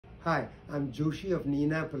Hi, I'm Joshi of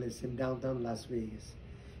Neonapolis in downtown Las Vegas.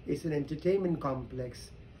 It's an entertainment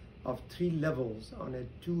complex of 3 levels on a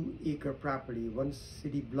 2-acre property, one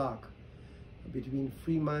city block between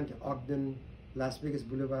Fremont, Ogden, Las Vegas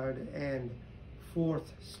Boulevard, and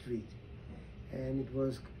 4th Street. And it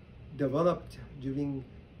was developed during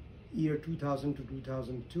year 2000 to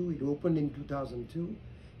 2002. It opened in 2002,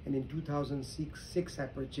 and in 2006 I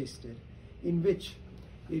purchased it, in which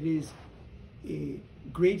it is a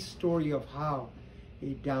great story of how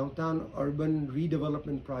a downtown urban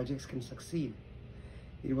redevelopment projects can succeed.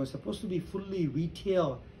 It was supposed to be fully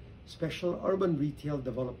retail, special urban retail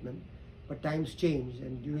development, but times changed,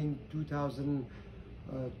 and during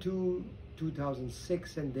 2002,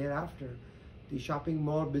 2006 and thereafter, the shopping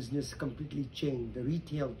mall business completely changed, the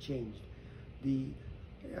retail changed. The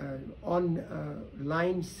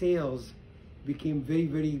online sales became very,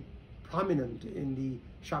 very prominent in the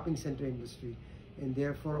shopping center industry, and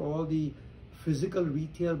therefore all the physical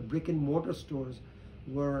retail brick and mortar stores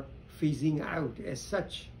were phasing out. As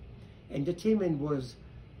such, entertainment was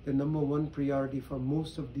the #1 priority for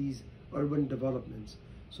most of these urban developments.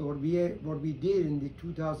 So what we did in the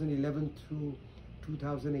 2011 through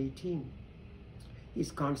 2018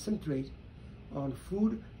 is concentrate on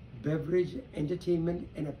food, beverage, entertainment,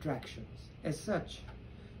 and attractions. As such,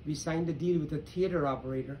 we signed a deal with a theater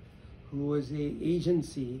operator who was an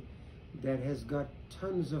agency that has got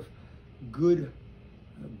tons of good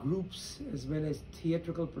groups as well as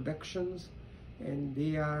theatrical productions, and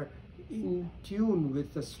they are in tune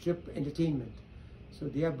with the strip entertainment. So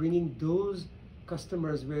they are bringing those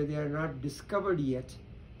customers where they are not discovered yet,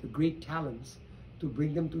 the great talents, to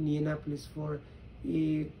bring them to Neonapolis for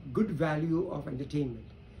a good value of entertainment.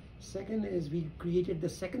 Second is we created the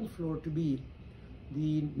second floor to be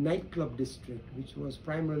the nightclub district, which was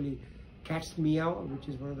primarily Cat's Meow, which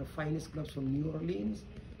is one of the finest clubs from New Orleans.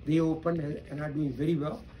 They opened and are doing very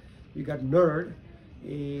well. We got Nerd,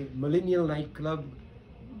 a millennial nightclub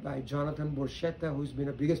by Jonathan Borchetta, who's been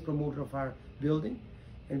the biggest promoter of our building.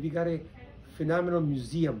 And we got a phenomenal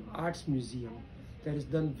museum, arts museum, that has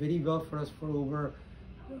done very well for us for over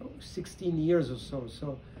 16 years or so.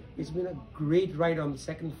 So it's been a great ride on the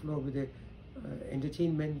second floor with the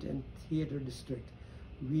entertainment and theater district.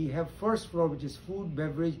 We have first floor, which is food,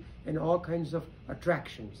 beverage, and all kinds of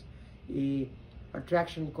attractions. A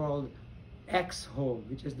attraction called X-Hole,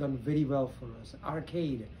 which has done very well for us.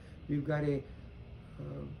 Arcade. We've got a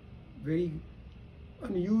very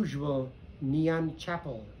unusual neon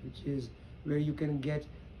chapel, which is where you can get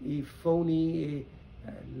a phony,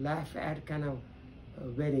 laugh at kind of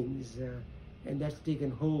weddings, and that's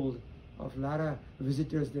taken hold of a lot of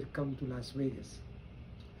visitors that come to Las Vegas.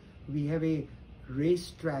 We have a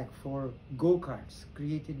racetrack for go-karts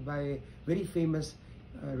created by a very famous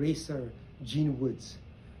racer, Gene Woods.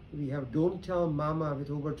 We have Don't Tell Mama with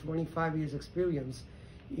over 25 years experience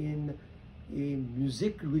in a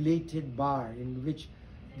music-related bar in which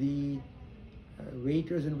the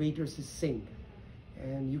waiters and waitresses sing,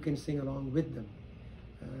 and you can sing along with them.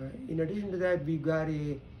 In addition to that, we've got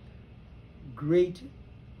a great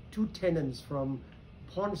 2 tenants from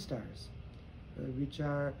Pawn Stars, which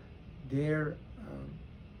are their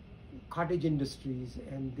cottage industries,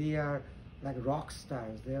 and they are like rock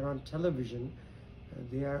stars. They are on television.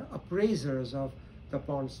 They are appraisers of the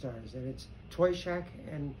Pawn Stars, and it's Toy Shack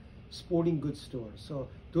and sporting goods stores. So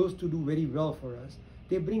those 2 do very well for us.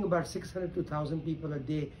 They bring about 600 to 1,000 people a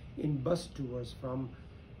day in bus tours from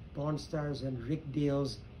Pawn Stars and Rick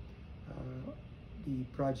Dale's the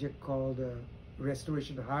project called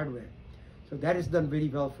Restoration Hardware. So that has done very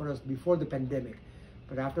well for us before the pandemic.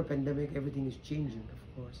 But after pandemic, everything is changing,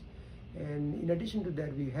 of course. And in addition to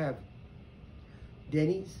that, we have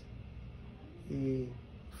Denny's, a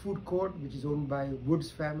food court which is owned by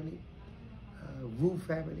Woods family, Wu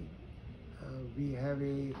family. We have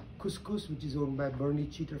a Couscous, which is owned by Bernie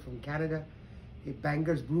Cheater from Canada. A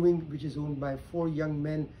Bangers Brewing, which is owned by 4 young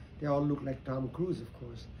men. They all look like Tom Cruise, of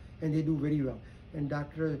course, and they do very well. And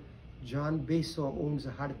Dr. John Beso owns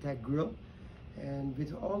a Heart Attack Grill. And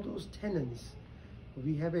with all those tenants,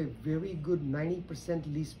 we have a very good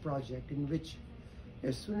 90% lease project in which,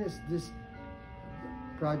 as soon as this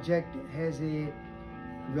project has a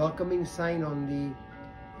welcoming sign on the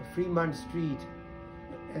Fremont Street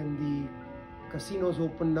and the casinos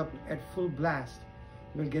opened up at full blast,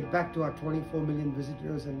 we'll get back to our 24 million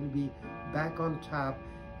visitors, and we'll be back on top,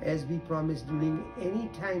 as we promised. During any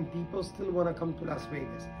time people still want to come to Las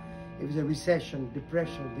Vegas. If it's a recession,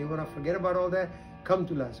 depression, they want to forget about all that, come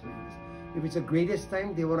to Las Vegas. If it's the greatest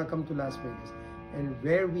time, they want to come to Las Vegas. And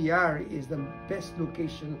where we are is the best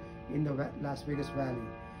location in the Las Vegas Valley.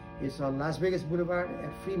 It's on Las Vegas Boulevard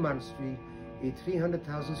at Fremont Street, a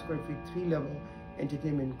 300,000 square feet, 3-level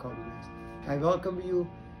entertainment complex. I welcome you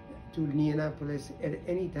to Indianapolis at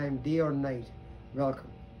any time, day or night. Welcome.